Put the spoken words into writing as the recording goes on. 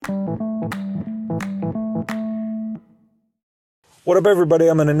What up, everybody?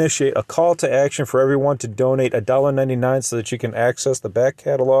 I'm going to initiate a call to action for everyone to donate $1.99 so that you can access the back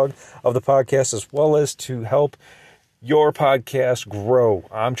catalog of the podcast as well as to help your podcast grow.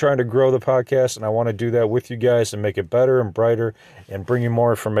 I'm trying to grow the podcast, and I want to do that with you guys and make it better and brighter and bring you more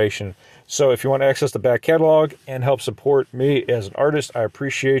information. So if you want to access the back catalog and help support me as an artist, I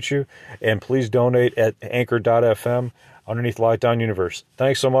appreciate you. And please donate at anchor.fm underneath Lockdown Universe.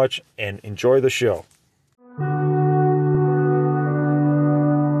 Thanks so much, and enjoy the show.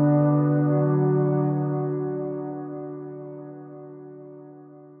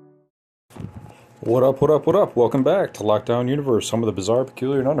 What up, what up, what up? Welcome back to Lockdown Universe, some of the bizarre,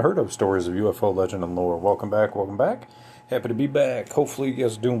 peculiar, and unheard of stories of UFO legend and lore. Welcome back, welcome back. Happy to be back. Hopefully you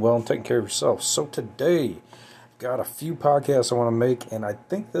guys are doing well and taking care of yourself. So today, I've got a few podcasts I want to make, and I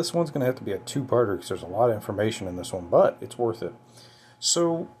think this one's going to have to be a two-parter because there's a lot of information in this one, but it's worth it.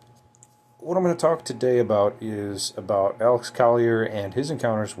 So, what I'm going to talk today about is about Alex Collier and his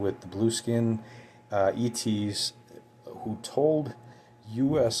encounters with the blue-skin ETs who told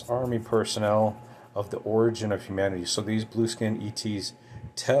U.S. Army personnel of the origin of humanity. So these blue-skin ETs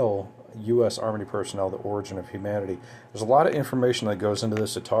tell U.S. Army personnel the origin of humanity. There's a lot of information that goes into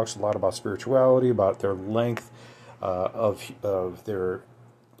this. It talks a lot about spirituality, about their length of their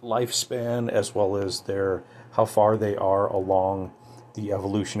lifespan, as well as how far they are along the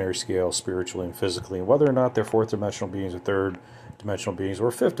evolutionary scale spiritually and physically, and whether or not they're fourth-dimensional beings or third-dimensional beings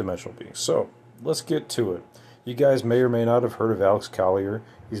or fifth-dimensional beings. So let's get to it. You guys may or may not have heard of Alex Collier.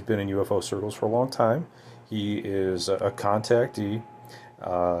 He's been in UFO circles for a long time. He is a contactee,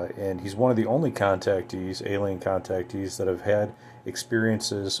 and he's one of the only contactees, alien contactees, that have had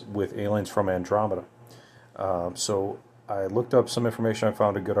experiences with aliens from Andromeda. So I looked up some information. I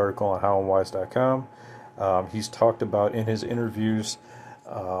found a good article on howandwise.com. He's talked about in his interviews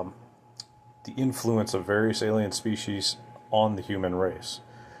the influence of various alien species on the human race.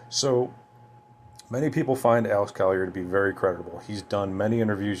 So many people find Alex Collier to be very credible. He's done many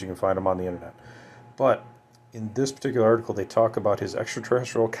interviews. You can find him on the internet. But in this particular article, they talk about his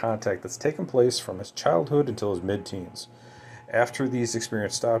extraterrestrial contact that's taken place from his childhood until his mid-teens. After these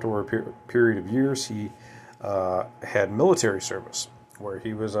experiences stopped over a period of years, he had military service, where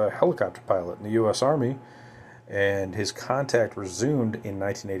he was a helicopter pilot in the U.S. Army, and his contact resumed in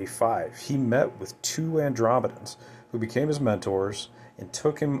 1985. He met with two Andromedans who became his mentors and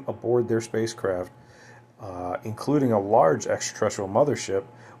took him aboard their spacecraft, including a large extraterrestrial mothership,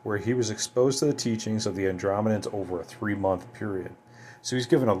 where he was exposed to the teachings of the Andromedans over a 3-month period. So he's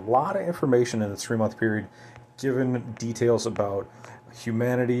given a lot of information in the 3-month period, given details about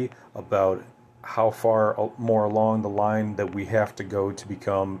humanity, about how far more along the line that we have to go to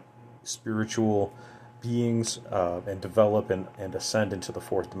become spiritual beings and develop and ascend into the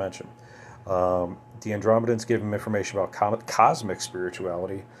fourth dimension. The Andromedans gave him information about cosmic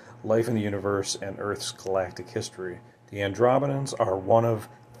spirituality, life in the universe, and Earth's galactic history. The Andromedans are one of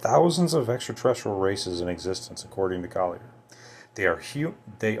thousands of extraterrestrial races in existence, according to Collier. They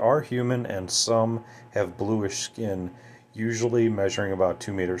are human, and some have bluish skin, usually measuring about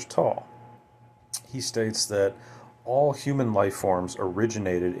 2 meters tall. He states that all human life forms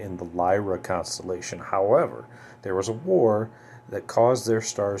originated in the Lyra constellation. However, there was a war that caused their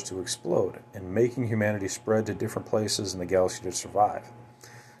stars to explode, and making humanity spread to different places in the galaxy to survive.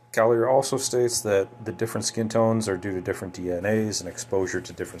 Collier also states that the different skin tones are due to different DNAs and exposure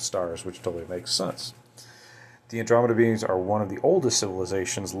to different stars, which totally makes sense. The Andromeda beings are one of the oldest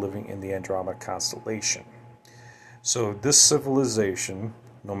civilizations living in the Andromeda constellation. So this civilization,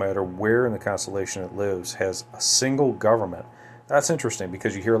 no matter where in the constellation it lives, has a single government. That's interesting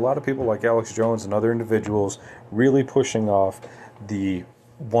because you hear a lot of people like Alex Jones and other individuals really pushing off the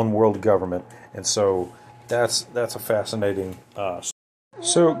one world government, and so that's a fascinating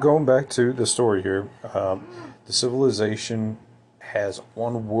So going back to the story here, the civilization has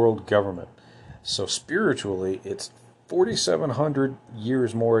one world government. So spiritually, it's 4,700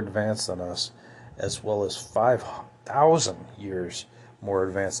 years more advanced than us, as well as 5,000 years more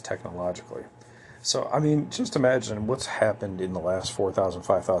advanced technologically. So, I mean, just imagine what's happened in the last 4,000,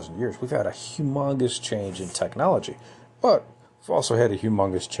 5,000 years. We've had a humongous change in technology, but we've also had a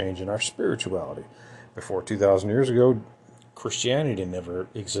humongous change in our spirituality. Before 2,000 years ago, Christianity never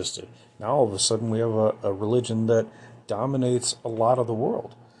existed. Now, all of a sudden, we have a religion that dominates a lot of the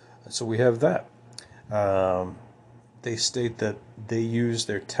world. So we have that. They state that they use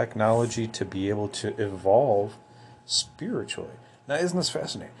their technology to be able to evolve spiritually. Now, isn't this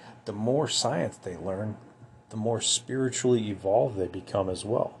fascinating? The more science they learn, the more spiritually evolved they become as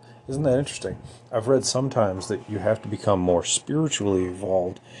well. Isn't that interesting? I've read sometimes that you have to become more spiritually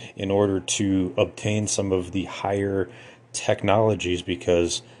evolved in order to obtain some of the higher technologies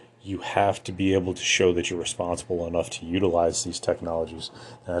because you have to be able to show that you're responsible enough to utilize these technologies.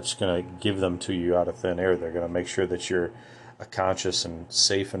 They're not just going to give them to you out of thin air. They're going to make sure that you're a conscious and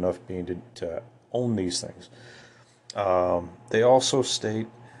safe enough being to own these things. They also state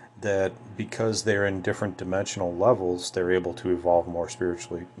that because they're in different dimensional levels, they're able to evolve more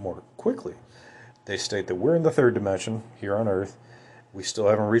spiritually more quickly. They state that we're in the third dimension here on Earth. We still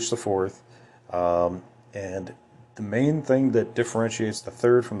haven't reached the fourth. And the main thing that differentiates the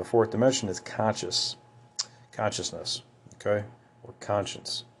third from the fourth dimension is consciousness, okay? Or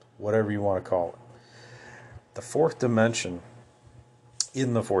conscience, whatever you want to call it. The fourth dimension,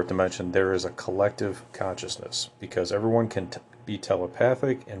 in the fourth dimension, there is a collective consciousness because everyone can be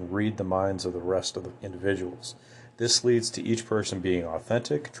telepathic and read the minds of the rest of the individuals. This leads to each person being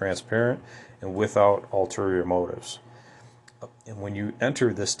authentic, transparent, and without ulterior motives. And when you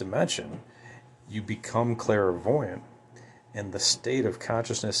enter this dimension, you become clairvoyant, and the state of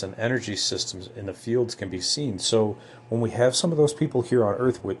consciousness and energy systems in the fields can be seen. So when we have some of those people here on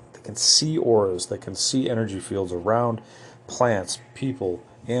Earth that can see auras, that can see energy fields around plants, people,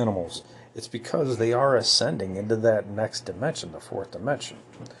 animals, it's because they are ascending into that next dimension, the fourth dimension.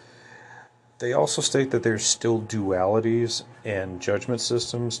 They also state that there's still dualities and judgment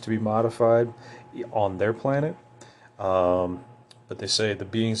systems to be modified on their planet. But they say the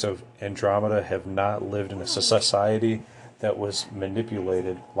beings of Andromeda have not lived in a society that was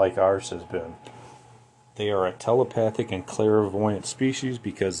manipulated like ours has been. They are a telepathic and clairvoyant species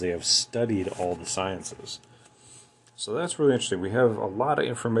because they have studied all the sciences. So that's really interesting. We have a lot of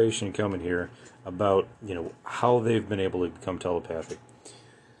information coming here about, how they've been able to become telepathic.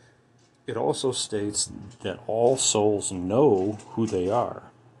 It also states that all souls know who they are.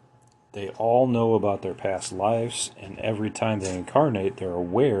 They all know about their past lives, and every time they incarnate, they're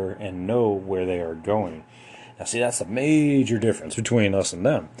aware and know where they are going. Now, see, that's a major difference between us and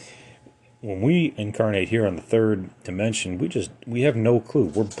them. When we incarnate here on the third dimension, we have no clue.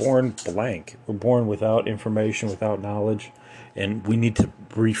 We're born blank. We're born without information, without knowledge, and we need to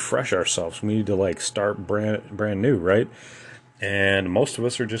refresh ourselves. We need to start brand new, right? And most of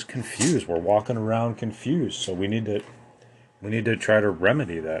us are just confused. We're walking around confused, so we need to try to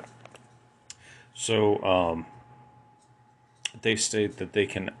remedy that. So they state that they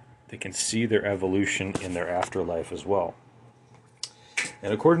can see their evolution in their afterlife as well.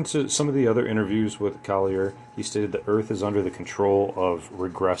 And according to some of the other interviews with Collier, he stated that Earth is under the control of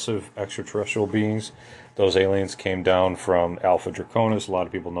regressive extraterrestrial beings. Those aliens came down from Alpha Draconis. A lot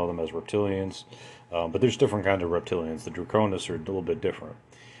of people know them as reptilians. But there's different kinds of reptilians. The Draconis are a little bit different.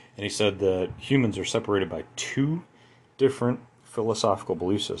 And he said that humans are separated by two different philosophical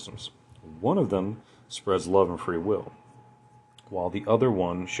belief systems. One of them spreads love and free will, while the other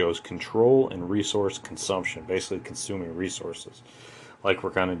one shows control and resource consumption, basically consuming resources, like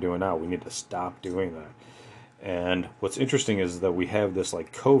we're kind of doing now. We need to stop doing that. And what's interesting is that we have this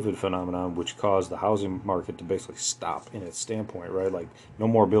COVID phenomenon, which caused the housing market to basically stop in its standpoint, right? No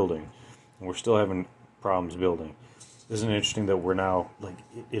more building, and we're still having problems building. Isn't it interesting that we're now,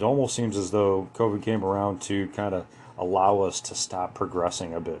 it almost seems as though COVID came around to kind of allow us to stop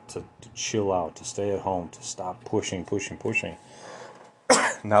progressing a bit, to chill out, to stay at home, to stop pushing.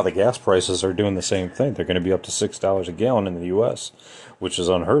 Now the gas prices are doing the same thing. They're going to be up to $6 a gallon in the U.S., which is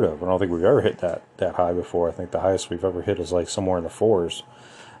unheard of. I don't think we've ever hit that high before. I think the highest we've ever hit is somewhere in the 4s.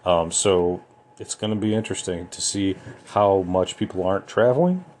 So it's going to be interesting to see how much people aren't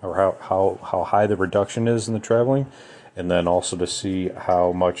traveling, or how high the reduction is in the traveling, and then also to see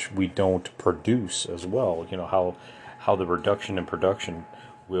how much we don't produce as well. How the reduction in production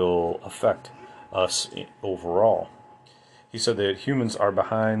will affect us overall. He said that humans are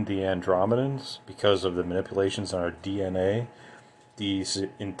behind the Andromedans because of the manipulations in our DNA. These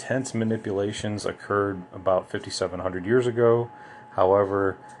intense manipulations occurred about 5,700 years ago.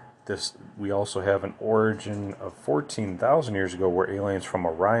 However, we also have an origin of 14,000 years ago where aliens from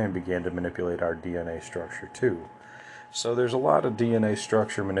Orion began to manipulate our DNA structure too. So there's a lot of DNA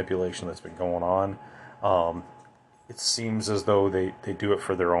structure manipulation that's been going on. It seems as though they do it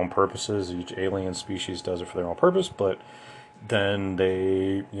for their own purposes. Each alien species does it for their own purpose, but then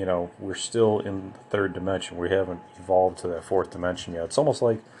we're still in the third dimension. We haven't evolved to that fourth dimension yet. It's almost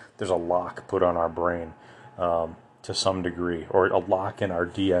like there's a lock put on our brain to some degree, or a lock in our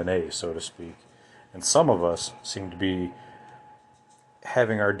DNA, so to speak. And some of us seem to be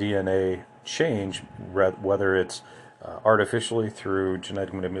having our DNA change, whether it's artificially through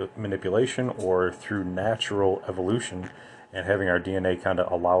genetic manipulation or through natural evolution, and having our DNA kind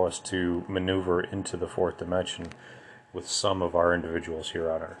of allow us to maneuver into the fourth dimension with some of our individuals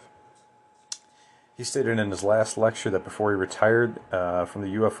here on Earth. He stated in his last lecture that before he retired from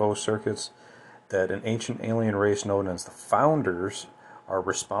the UFO circuits, that an ancient alien race known as the Founders are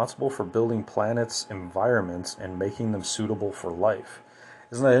responsible for building planets' environments and making them suitable for life.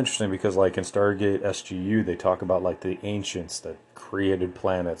 Isn't that interesting? Because like in Stargate SGU, they talk about like the ancients that created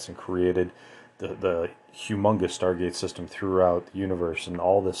planets and created the humongous Stargate system throughout the universe and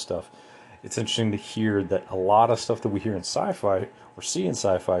all this stuff. It's interesting to hear that a lot of stuff that we hear in sci-fi or see in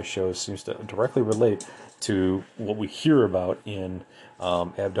sci-fi shows seems to directly relate to what we hear about in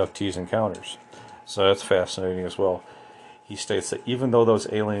abductees encounters. So that's fascinating as well. He states that even though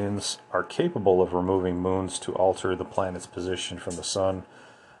those aliens are capable of removing moons to alter the planet's position from the sun,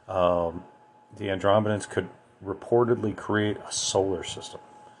 the Andromedans could reportedly create a solar system.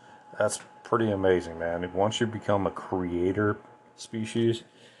 That's pretty amazing, man. Once you become a creator species,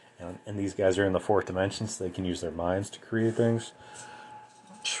 and these guys are in the fourth dimension, so they can use their minds to create things,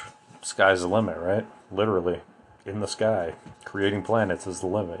 sky's the limit, right? Literally, in the sky, creating planets is the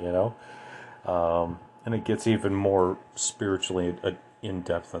limit, you know? And it gets even more spiritually in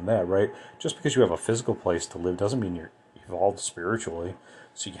depth than that, right? Just because you have a physical place to live doesn't mean you're evolved spiritually.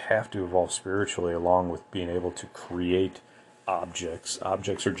 So you have to evolve spiritually along with being able to create objects.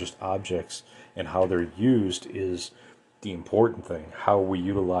 Objects are just objects, and how they're used is the important thing. How we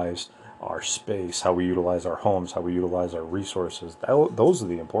utilize our space, how we utilize our homes, how we utilize our resources. Those are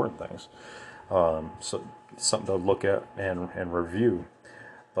the important things. So something to look at and review.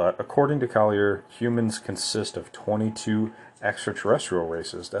 But according to Collier, humans consist of 22 extraterrestrial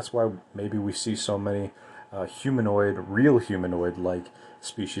races. That's why maybe we see so many real humanoid-like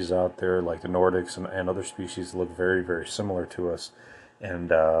species out there, like the Nordics and other species that look very, very similar to us. And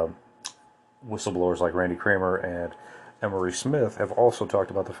whistleblowers like Randy Kramer and Emery Smith have also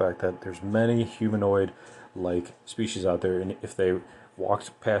talked about the fact that there's many humanoid-like species out there, and if they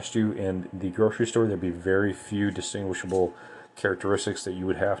walked past you in the grocery store, there'd be very few distinguishable characteristics that you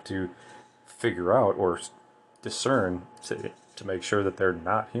would have to figure out or discern to make sure that they're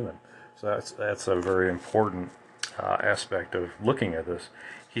not human. So that's a very important aspect of looking at this.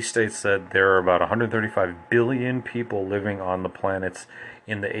 He states that there are about 135 billion people living on the planets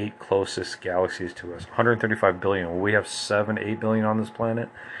in the 8 closest galaxies to us. 135 billion. We have 8 billion on this planet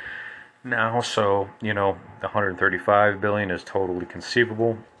now, so, the 135 billion is totally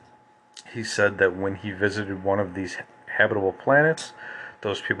conceivable. He said that when he visited one of these habitable planets,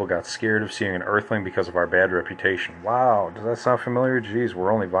 those people got scared of seeing an Earthling because of our bad reputation. Wow, does that sound familiar? Jeez,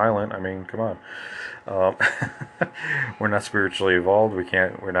 we're only violent. I mean, come on. We're not spiritually evolved.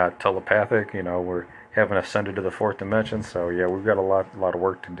 We're not telepathic. We haven't ascended to the fourth dimension. So yeah, we've got a lot of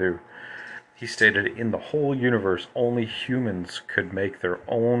work to do. He stated, in the whole universe, only humans could make their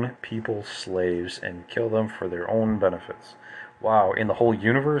own people slaves and kill them for their own benefits. Wow, in the whole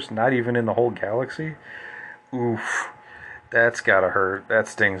universe? Not even in the whole galaxy? Oof. That's gotta hurt. That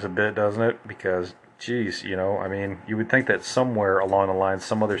stings a bit, doesn't it? Because, geez, you would think that somewhere along the line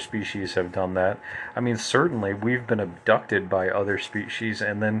some other species have done that. Certainly we've been abducted by other species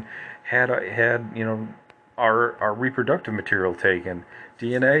and then had our reproductive material taken,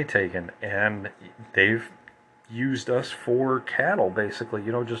 DNA taken, and they've used us for cattle, basically,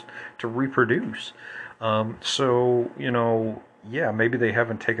 just to reproduce. Yeah, maybe they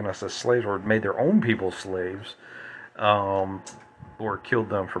haven't taken us as slaves or made their own people slaves, or killed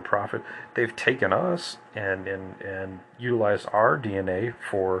them for profit. They've taken us and utilized our DNA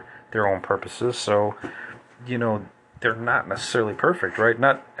for their own purposes. So, they're not necessarily perfect, right?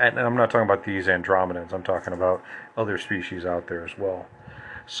 And I'm not talking about these Andromedans. I'm talking about other species out there as well.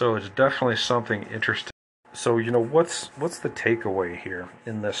 So it's definitely something interesting. So, what's the takeaway here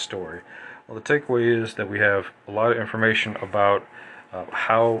in this story? Well, the takeaway is that we have a lot of information about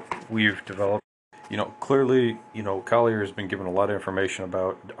how we've developed. Clearly, Collier has been given a lot of information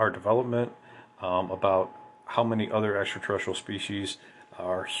about our development, about how many other extraterrestrial species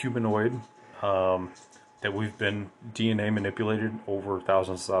are humanoid, that we've been DNA manipulated over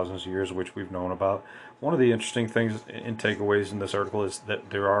thousands of years, which we've known about. One of the interesting things and takeaways in this article is that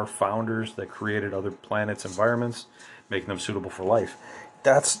there are founders that created other planets' environments, making them suitable for life.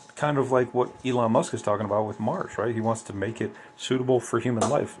 That's kind of like what Elon Musk is talking about with Mars, right? He wants to make it suitable for human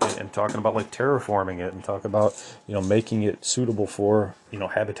life, and talking about like terraforming it and talk about, making it suitable for,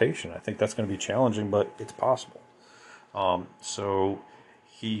 habitation. I think that's going to be challenging, but it's possible. So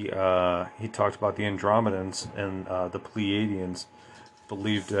he talked about the Andromedans and the Pleiadians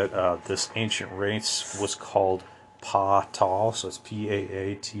believed that this ancient race was called Paatal, so it's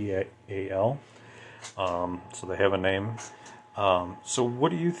Paatal. So they have a name. So what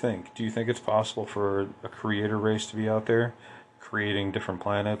do you think? Do you think it's possible for a creator race to be out there creating different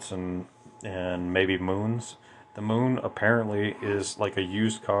planets and and maybe moons. The moon apparently is like a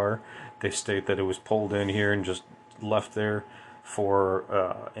used car. They state that it was pulled in here and just left there for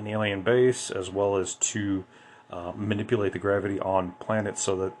an alien base, as well as to manipulate the gravity on planets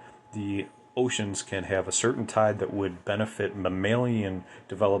so that the oceans can have a certain tide that would benefit mammalian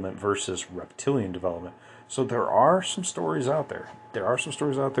development versus reptilian development. So there are some stories out there. There are some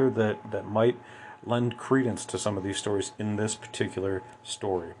stories out there that might lend credence to some of these stories in this particular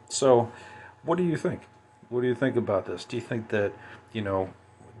story. So, what do you think? What do you think about this? Do you think that,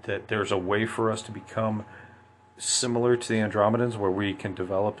 that there's a way for us to become similar to the Andromedans, where we can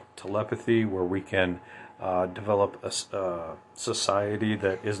develop telepathy, where we can develop a society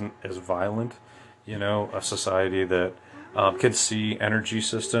that isn't as violent, a society that can see energy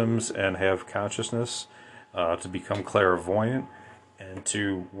systems and have consciousness, to become clairvoyant, and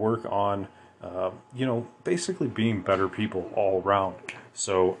to work on, basically being better people all around.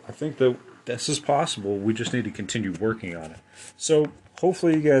 So I think that this is possible. We just need to continue working on it. So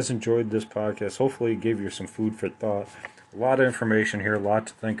hopefully you guys enjoyed this podcast. Hopefully it gave you some food for thought. A lot of information here, a lot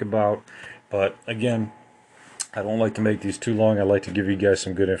to think about. But again, I don't like to make these too long. I like to give you guys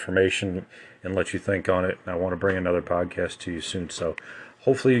some good information and let you think on it. And I want to bring another podcast to you soon. So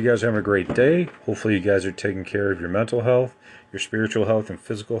hopefully you guys have a great day. Hopefully you guys are taking care of your mental health, your spiritual health, and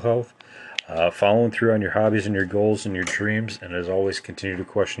physical health. Following through on your hobbies and your goals and your dreams. And as always, continue to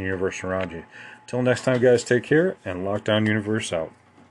question the universe around you. Until next time, guys, take care. And Lockdown Universe out.